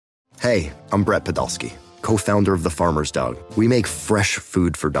Hey, I'm Brett Podolsky, co-founder of The Farmer's Dog. We make fresh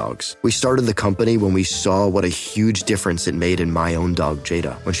food for dogs. We started the company when we saw what a huge difference it made in my own dog,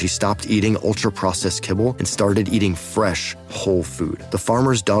 Jada, when she stopped eating ultra-processed kibble and started eating fresh, whole food. The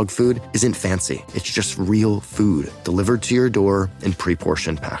Farmer's Dog food isn't fancy. It's just real food delivered to your door in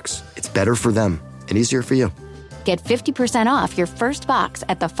pre-portioned packs. It's better for them and easier for you. Get 50% off your first box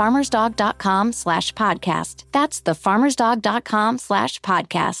at thefarmersdog.com/podcast. That's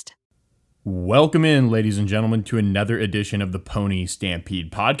thefarmersdog.com/podcast. Welcome in, ladies and gentlemen, to another edition of the Pony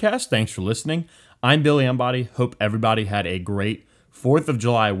Stampede podcast. Thanks for listening. I'm Billy Embody. Hope everybody had a great 4th of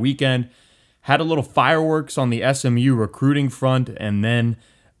July weekend. Had a little fireworks on the SMU recruiting front, and then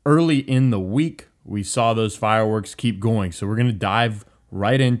early in the week, we saw those fireworks keep going. So we're going to dive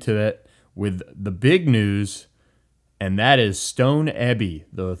right into it with the big news, and that is Stone Ebby,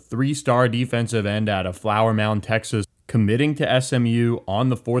 the 3-star defensive end out of Flower Mound, Texas, committing to SMU on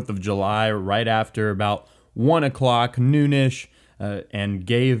the 4th of July, right after about 1 o'clock, noonish, and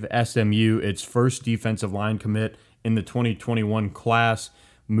gave SMU its first defensive line commit in the 2021 class,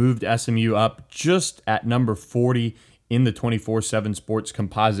 moved SMU up just at number 40 in the 24/7 Sports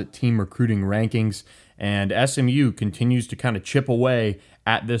Composite team recruiting rankings, and SMU continues to kind of chip away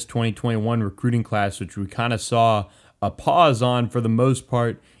at this 2021 recruiting class, which we kind of saw a pause on for the most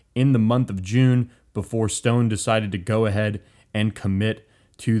part in the month of June, before Stone decided to go ahead and commit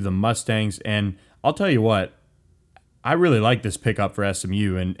to the Mustangs. And I'll tell you what, I really like this pickup for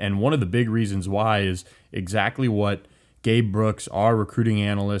SMU, and one of the big reasons why is exactly what Gabe Brooks, our recruiting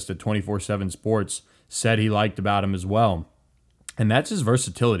analyst at 24/7 Sports, said he liked about him as well. And that's his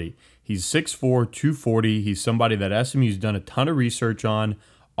versatility. He's 6'4", 240. He's somebody that SMU's done a ton of research on,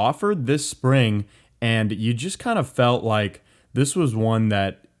 offered this spring, and you just kind of felt like this was one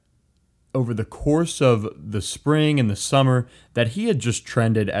that over the course of the spring and the summer that he had just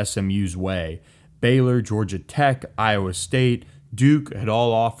trended SMU's way. Baylor, Georgia Tech, Iowa State, Duke had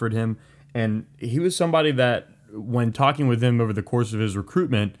all offered him, and he was somebody that when talking with him over the course of his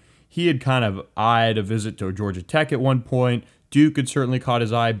recruitment, he had kind of eyed a visit to Georgia Tech at one point. Duke had certainly caught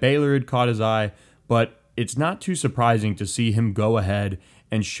his eye. Baylor had caught his eye, but it's not too surprising to see him go ahead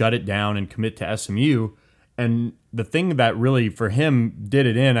and shut it down and commit to SMU. And the thing that really for him did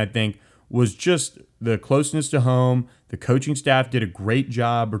it in, I think, was just the closeness to home. The coaching staff did a great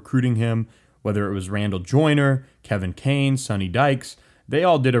job recruiting him, whether it was Randall Joyner, Kevin Kane, Sonny Dykes. They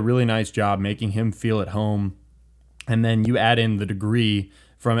all did a really nice job making him feel at home. And then you add in the degree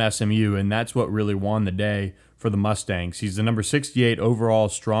from SMU, and that's what really won the day for the Mustangs. He's the number 68 overall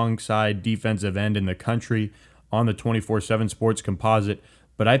strong side defensive end in the country on the 24/7 Sports Composite.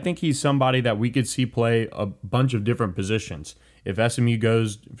 But I think he's somebody that we could see play a bunch of different positions. If SMU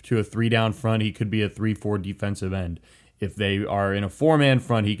goes to a 3-down front, he could be a 3-4 defensive end. If they are in a 4-man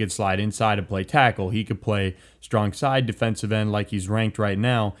front, he could slide inside and play tackle. He could play strong side defensive end like he's ranked right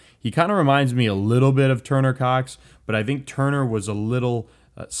now. He kind of reminds me a little bit of Turner Cox, but I think Turner was a little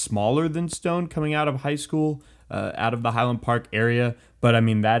smaller than Stone coming out of high school, out of the Highland Park area. But, I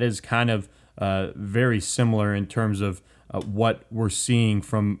mean, that is kind of very similar in terms of what we're seeing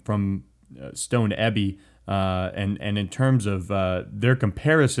from Stone Ebby. And in terms of their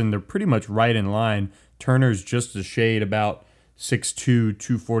comparison, they're pretty much right in line. Turner's just a shade about 6'2",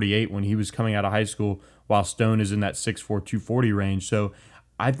 248 when he was coming out of high school, while Stone is in that 6'4", 240 range. So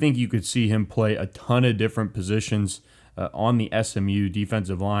I think you could see him play a ton of different positions on the SMU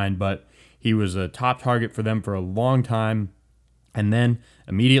defensive line, but he was a top target for them for a long time. And then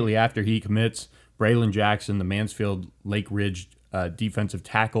immediately after he commits, Braylon Jackson, the Mansfield Lake Ridge defensive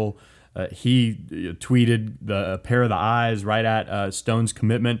tackle, he tweeted a pair of the eyes right at Stone's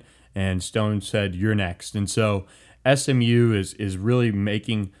commitment, and Stone said, "You're next." And so SMU is really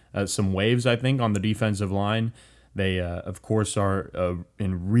making some waves, I think, on the defensive line. They, of course, are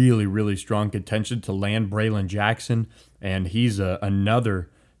in really, really strong contention to land Braylon Jackson, and he's another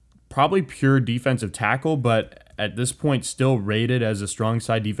probably pure defensive tackle, but at this point still rated as a strong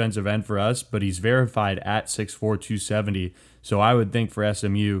side defensive end for us, but he's verified at 6'4", 270. So I would think for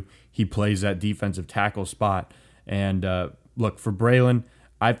SMU, he plays that defensive tackle spot. And look, for Braylon,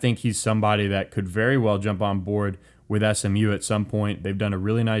 I think he's somebody that could very well jump on board with SMU at some point. They've done a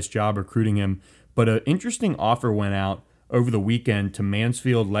really nice job recruiting him. But an interesting offer went out over the weekend to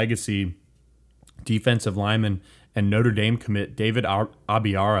Mansfield Legacy defensive lineman and Notre Dame commit David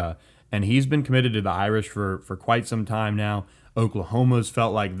Abiara. And he's been committed to the Irish for quite some time now. Oklahoma's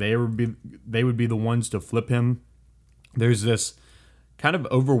felt like they would be the ones to flip him. There's this kind of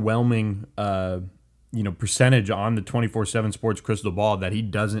overwhelming percentage on the 24/7 Sports crystal ball that he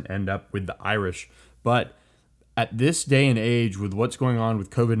doesn't end up with the Irish. But at this day and age, with what's going on with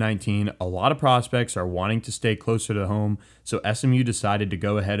COVID-19, a lot of prospects are wanting to stay closer to home. So SMU decided to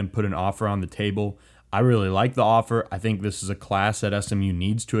go ahead and put an offer on the table. I really like the offer. I think this is a class that SMU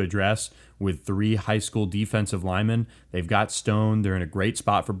needs to address with 3 high school defensive linemen. They've got Stone. They're in a great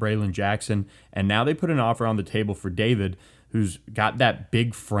spot for Braylon Jackson. And now they put an offer on the table for David, who's got that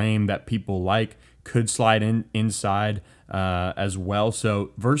big frame that people like, could slide inside as well.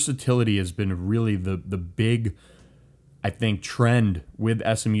 So versatility has been really the big, I think, trend with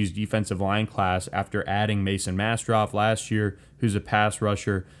SMU's defensive line class after adding Mason Mastroff last year, who's a pass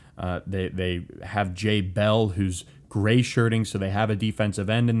rusher. They have Jay Bell, who's gray shirting, so they have a defensive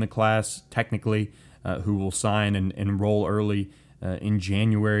end in the class, technically, who will sign and enroll early in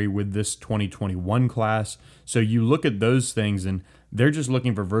January with this 2021 class. So you look at those things, and they're just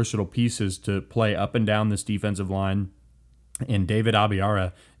looking for versatile pieces to play up and down this defensive line. And David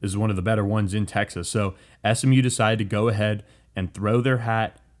Abiara is one of the better ones in Texas. So SMU decided to go ahead and throw their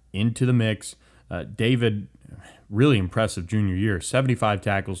hat into the mix. David, really impressive junior year, 75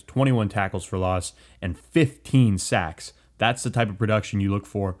 tackles, 21 tackles for loss, and 15 sacks. That's the type of production you look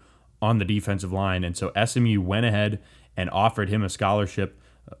for on the defensive line. And so SMU went ahead and offered him a scholarship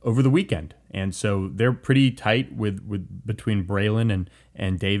over the weekend. And so they're pretty tight with between Braylon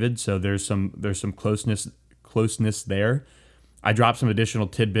and David. So there's some closeness there. I dropped some additional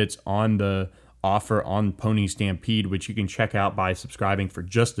tidbits on the offer on Pony Stampede, which you can check out by subscribing for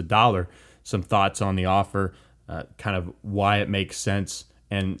just $1. Some thoughts on the offer, kind of why it makes sense,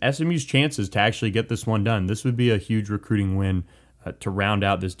 and SMU's chances to actually get this one done. This would be a huge recruiting win to round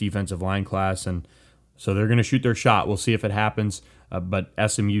out this defensive line class, and so they're going to shoot their shot. We'll see if it happens, but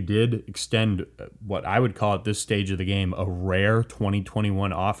SMU did extend what I would call at this stage of the game a rare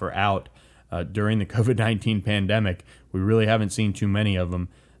 2021 offer out during the COVID-19 pandemic. We really haven't seen too many of them,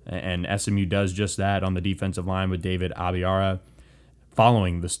 and SMU does just that on the defensive line with David Abiara,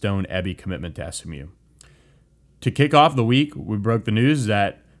 following the Stone Ebby commitment to SMU. To kick off the week, we broke the news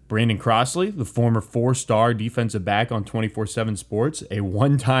that Brandon Crossley, the former 4-star defensive back on 24/7 Sports, a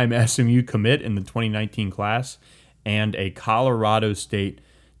one-time SMU commit in the 2019 class, and a Colorado State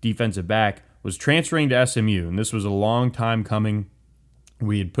defensive back, was transferring to SMU. And this was a long time coming.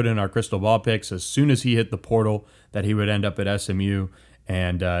 We had put in our crystal ball picks as soon as he hit the portal that he would end up at SMU.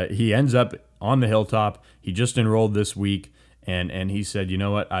 And he ends up on the Hilltop. He just enrolled this week. And he said, you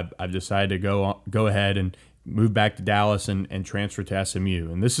know what, I've decided to go ahead and move back to Dallas and transfer to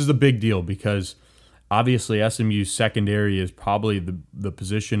SMU. And this is a big deal because obviously SMU's secondary is probably the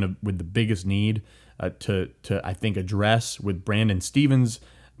position with the biggest need to I think address. With Brandon Stevens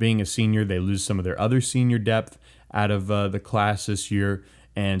being a senior, they lose some of their other senior depth out of the class this year.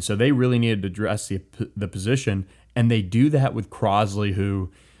 And so they really needed to address the position. And they do that with Crossley,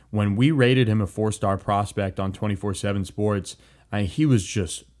 who, when we rated him a 4-star prospect on 24/7 Sports, he was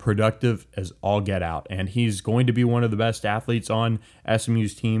just productive as all get out. And he's going to be one of the best athletes on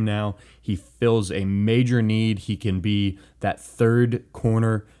SMU's team now. He fills a major need. He can be that third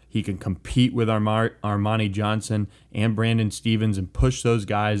corner. He can compete with Armani Johnson and Brandon Stevens and push those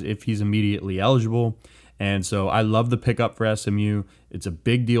guys if he's immediately eligible. And so I love the pickup for SMU. It's a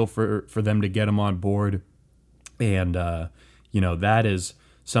big deal for them to get him on board. And, that is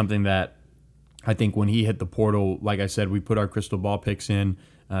something that I think when he hit the portal, like I said, we put our crystal ball picks in,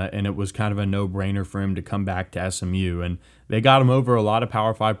 and it was kind of a no-brainer for him to come back to SMU. And they got him over a lot of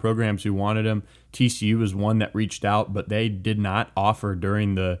Power 5 programs who wanted him. TCU was one that reached out, but they did not offer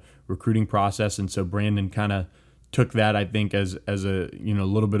during the recruiting process. And so Brandon kind of took that, I think, as a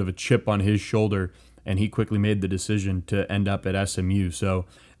little bit of a chip on his shoulder, and he quickly made the decision to end up at SMU. So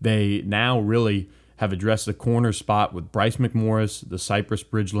they now really have addressed the corner spot with Bryce McMorris, the Cypress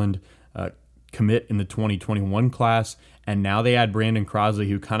Bridgeland commit in the 2021 class, and now they add Brandon Crossley,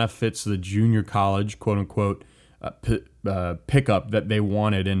 who kind of fits the junior college, quote-unquote, pickup that they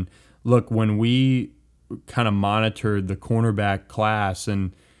wanted. And look, when we kind of monitored the cornerback class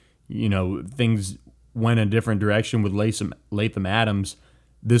and, things went a different direction with Latham Adams,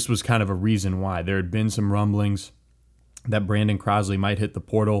 this was kind of a reason why. There had been some rumblings that Brandon Crossley might hit the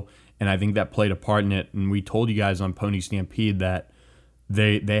portal, and I think that played a part in it. And we told you guys on Pony Stampede that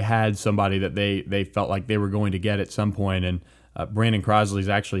they had somebody that they felt like they were going to get at some point. And Brandon Crossley's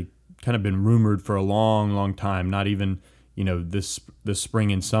actually kind of been rumored for a long, long time, not even, this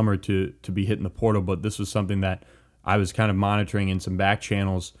spring and summer to be hitting the portal, but this was something that I was kind of monitoring in some back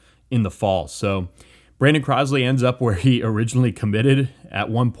channels in the fall. So Brandon Crossley ends up where he originally committed at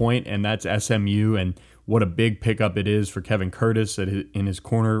one point, and that's SMU. And what a big pickup it is for Kevin Curtis in his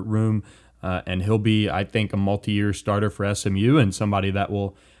corner room. And he'll be, I think, a multi-year starter for SMU and somebody that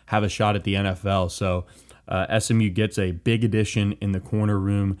will have a shot at the NFL. So SMU gets a big addition in the corner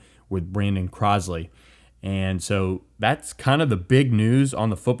room with Brandon Crosley. And so that's kind of the big news on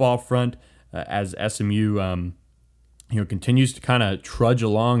the football front as SMU continues to kind of trudge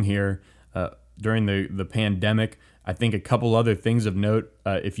along here during the pandemic. I think a couple other things of note.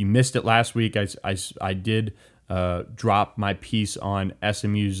 If you missed it last week, I did drop my piece on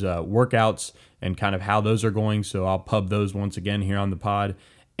SMU's workouts and kind of how those are going. So I'll pub those once again here on the pod.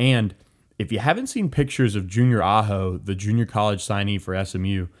 And if you haven't seen pictures of Junior Aho, the junior college signee for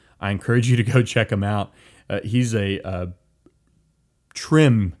SMU, I encourage you to go check him out. He's a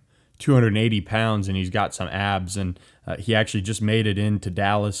trim 280 pounds, and he's got some abs. And he actually just made it into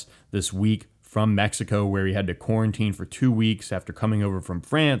Dallas this week from Mexico, where he had to quarantine for 2 weeks after coming over from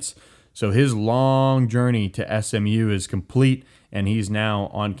France. So his long journey to SMU is complete, and he's now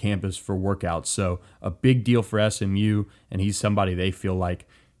on campus for workouts. So a big deal for SMU, and he's somebody they feel like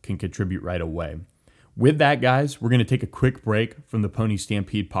can contribute right away. With that, guys, we're going to take a quick break from the Pony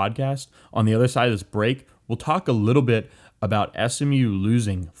Stampede podcast. On the other side of this break, we'll talk a little bit about SMU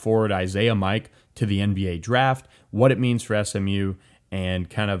losing forward Isaiah Mike to the NBA draft, what it means for SMU, and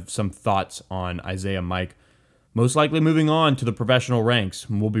kind of some thoughts on Isaiah Mike most likely moving on to the professional ranks.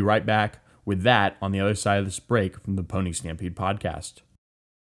 And we'll be right back with that on the other side of this break from the Pony Stampede podcast.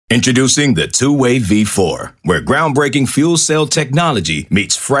 Introducing the Two-Way V4, where groundbreaking fuel cell technology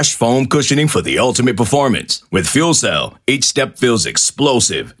meets fresh foam cushioning for the ultimate performance. With Fuel Cell, each step feels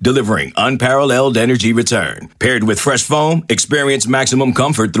explosive, delivering unparalleled energy return. Paired with fresh foam, experience maximum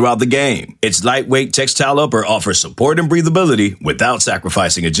comfort throughout the game. Its lightweight textile upper offers support and breathability without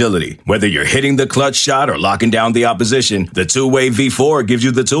sacrificing agility. Whether you're hitting the clutch shot or locking down the opposition, the Two-Way V4 gives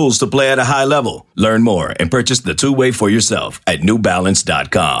you the tools to play at a high level. Learn more and purchase the Two-Way for yourself at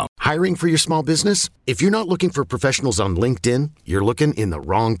newbalance.com. Hiring for your small business? If you're not looking for professionals on LinkedIn, you're looking in the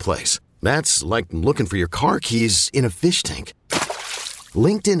wrong place. That's like looking for your car keys in a fish tank.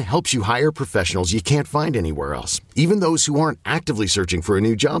 LinkedIn helps you hire professionals you can't find anywhere else, even those who aren't actively searching for a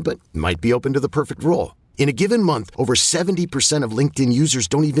new job but might be open to the perfect role. In a given month, over 70% of LinkedIn users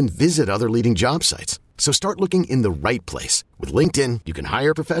don't even visit other leading job sites. So start looking in the right place. With LinkedIn, you can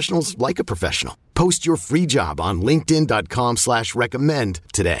hire professionals like a professional. Post your free job on linkedin.com/recommend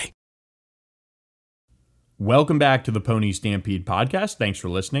today. Welcome back to the Pony Stampede podcast. Thanks for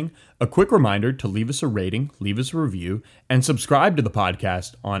listening. A quick reminder to leave us a rating, leave us a review, and subscribe to the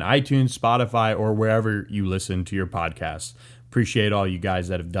podcast on iTunes, Spotify, or wherever you listen to your podcasts. Appreciate all you guys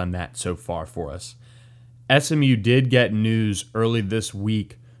that have done that so far for us. SMU did get news early this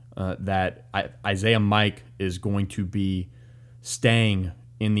week that Isaiah Mike is going to be staying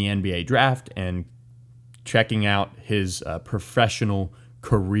in the NBA draft and checking out his professional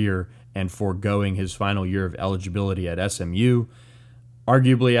career and foregoing his final year of eligibility at SMU.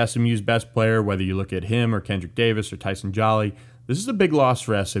 Arguably SMU's best player, whether you look at him or Kendrick Davis or Tyson Jolly, this is a big loss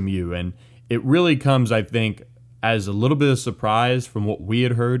for SMU. And it really comes, I think, as a little bit of surprise from what we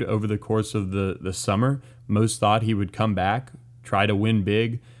had heard over the course of the summer. Most thought he would come back, try to win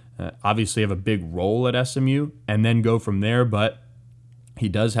big, obviously have a big role at SMU, and then go from there. But he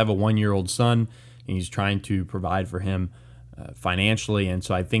does have a 1-year-old son, and he's trying to provide for him financially. And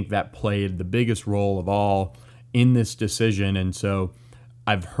so I think that played the biggest role of all in this decision. And so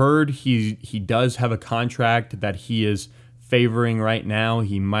I've heard he does have a contract that he is favoring right now.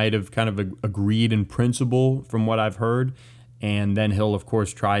 He might have kind of agreed in principle from what I've heard. And then he'll, of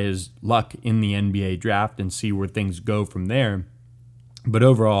course, try his luck in the NBA draft and see where things go from there. But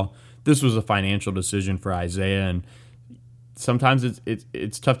overall, this was a financial decision for Isaiah, and sometimes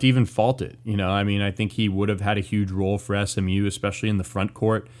it's tough to even fault it. I think he would have had a huge role for SMU, especially in the front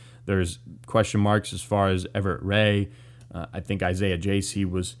court. There's question marks as far as Everett Ray. I think Isaiah J.C.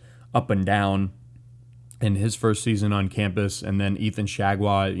 was up and down in his first season on campus, and then Ethan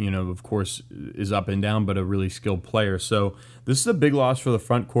Shagwa, of course, is up and down, but a really skilled player. So this is a big loss for the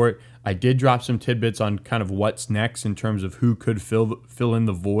front court. I did drop some tidbits on kind of what's next in terms of who could fill in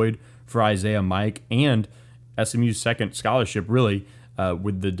the void for Isaiah Mike and SMU's second scholarship, really,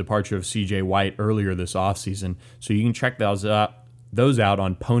 with the departure of C.J. White earlier this offseason. So you can check those out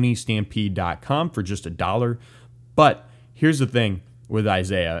on ponystampede.com for just $1. But here's the thing with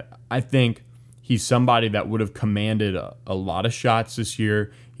Isaiah. I think he's somebody that would have commanded a lot of shots this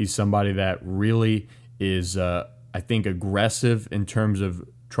year. He's somebody that really is, I think, aggressive in terms of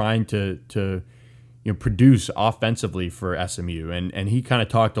trying to produce offensively for SMU. And he kind of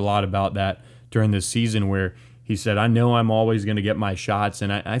talked a lot about that during this season, where he said, I know I'm always going to get my shots.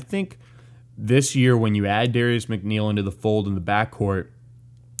 And I think this year, when you add Darius McNeil into the fold in the backcourt,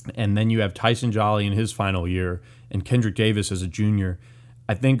 and then you have Tyson Jolly in his final year and Kendrick Davis as a junior,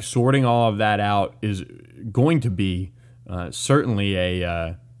 I think sorting all of that out is going to be certainly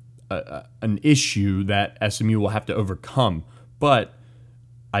an issue that SMU will have to overcome. But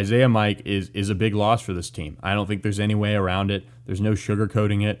Isaiah Mike is a big loss for this team. I don't think there's any way around it. There's no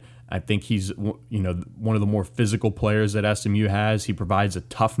sugarcoating it. I think he's one of the more physical players that SMU has. He provides a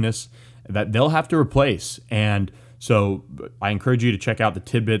toughness that they'll have to replace. And so I encourage you to check out the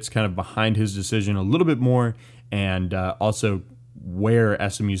tidbits kind of behind his decision a little bit more, and also where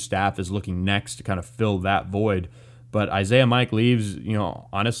SMU staff is looking next to kind of fill that void. But Isaiah Mike leaves,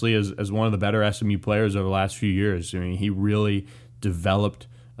 honestly, as one of the better SMU players over the last few years. I mean, he really developed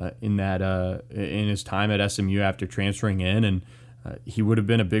in his time at SMU after transferring in, and he would have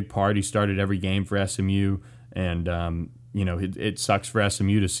been a big part. He started every game for SMU, and it sucks for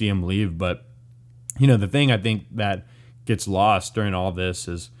SMU to see him leave. But the thing I think that gets lost during all this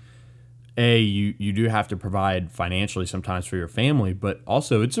is, you do have to provide financially sometimes for your family, but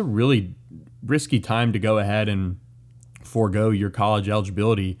also it's a really risky time to go ahead and forego your college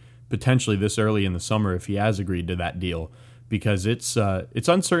eligibility potentially this early in the summer if he has agreed to that deal, because it's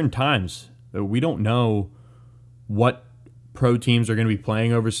uncertain times. We don't know what pro teams are going to be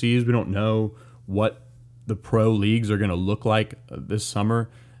playing overseas. We don't know what the pro leagues are going to look like this summer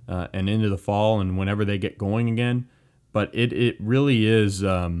and into the fall and whenever they get going again. But it really is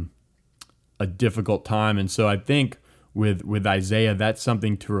a difficult time. And so I think with Isaiah, that's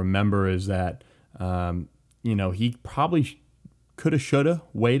something to remember, is that he probably coulda, shoulda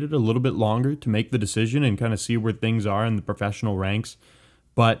waited a little bit longer to make the decision and kind of see where things are in the professional ranks.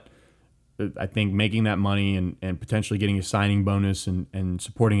 But I think making that money and potentially getting a signing bonus and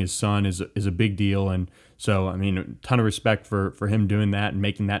supporting his son is a big deal. And so, I mean, a ton of respect for him doing that and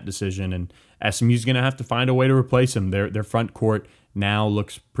making that decision. And SMU's going to have to find a way to replace him. Their front court now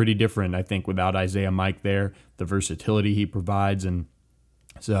looks pretty different, I think, without Isaiah Mike there, the versatility he provides. And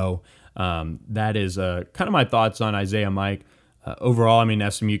so that is kind of my thoughts on Isaiah Mike. Overall, I mean,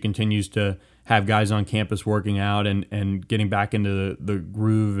 SMU continues to have guys on campus working out and getting back into the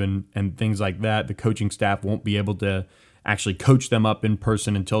groove and things like that. The coaching staff won't be able to actually coach them up in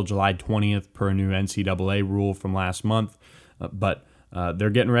person until July 20th per a new NCAA rule from last month. But they're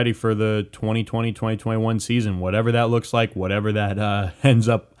getting ready for the 2020-2021 season, whatever that looks like, whatever that ends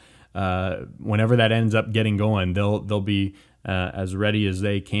up, whenever that ends up getting going, they'll be as ready as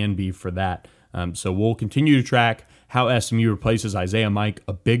they can be for that. So we'll continue to track how SMU replaces Isaiah Mike,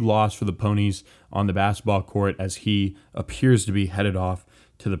 a big loss for the Ponies on the basketball court as he appears to be headed off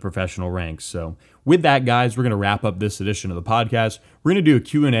to the professional ranks. So with that, guys, we're going to wrap up this edition of the podcast. We're going to do a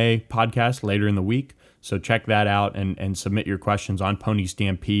Q&A podcast later in the week, so check that out and submit your questions on Pony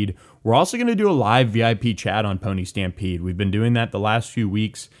Stampede. We're also going to do a live VIP chat on Pony Stampede. We've been doing that the last few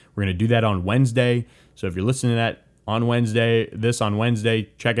weeks. We're going to do that on Wednesday. So if you're listening to that on Wednesday,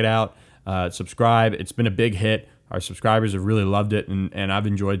 check it out. Subscribe. It's been a big hit. Our subscribers have really loved it, and I've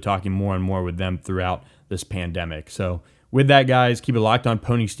enjoyed talking more and more with them throughout this pandemic. So with that, guys, keep it locked on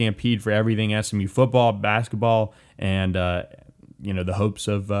Pony Stampede for everything SMU football, basketball, and the hopes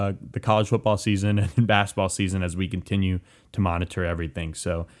of the college football season and basketball season as we continue to monitor everything.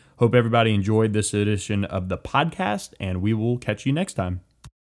 So hope everybody enjoyed this edition of the podcast, and we will catch you next time.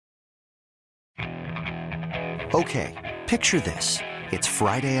 Okay, picture this. It's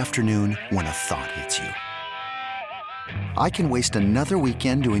Friday afternoon when a thought hits you. I can waste another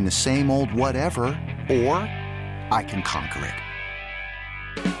weekend doing the same old whatever, or I can conquer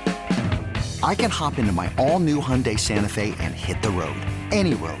it. I can hop into my all-new Hyundai Santa Fe and hit the road.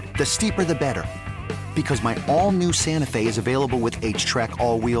 Any road. The steeper, the better. Because my all-new Santa Fe is available with H-Track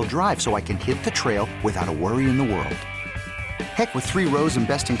all-wheel drive, so I can hit the trail without a worry in the world. Heck, with 3 rows and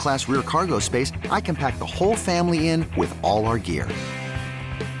best-in-class rear cargo space, I can pack the whole family in with all our gear.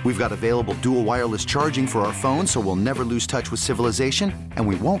 We've got available dual wireless charging for our phones, so we'll never lose touch with civilization, and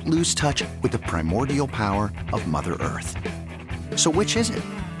we won't lose touch with the primordial power of Mother Earth. So which is it?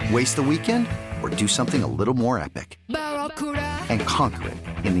 Waste the weekend or do something a little more epic? And conquer it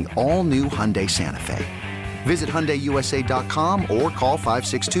in the all-new Hyundai Santa Fe. Visit HyundaiUSA.com or call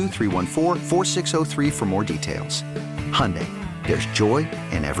 562-314-4603 for more details. Hyundai, there's joy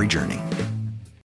in every journey.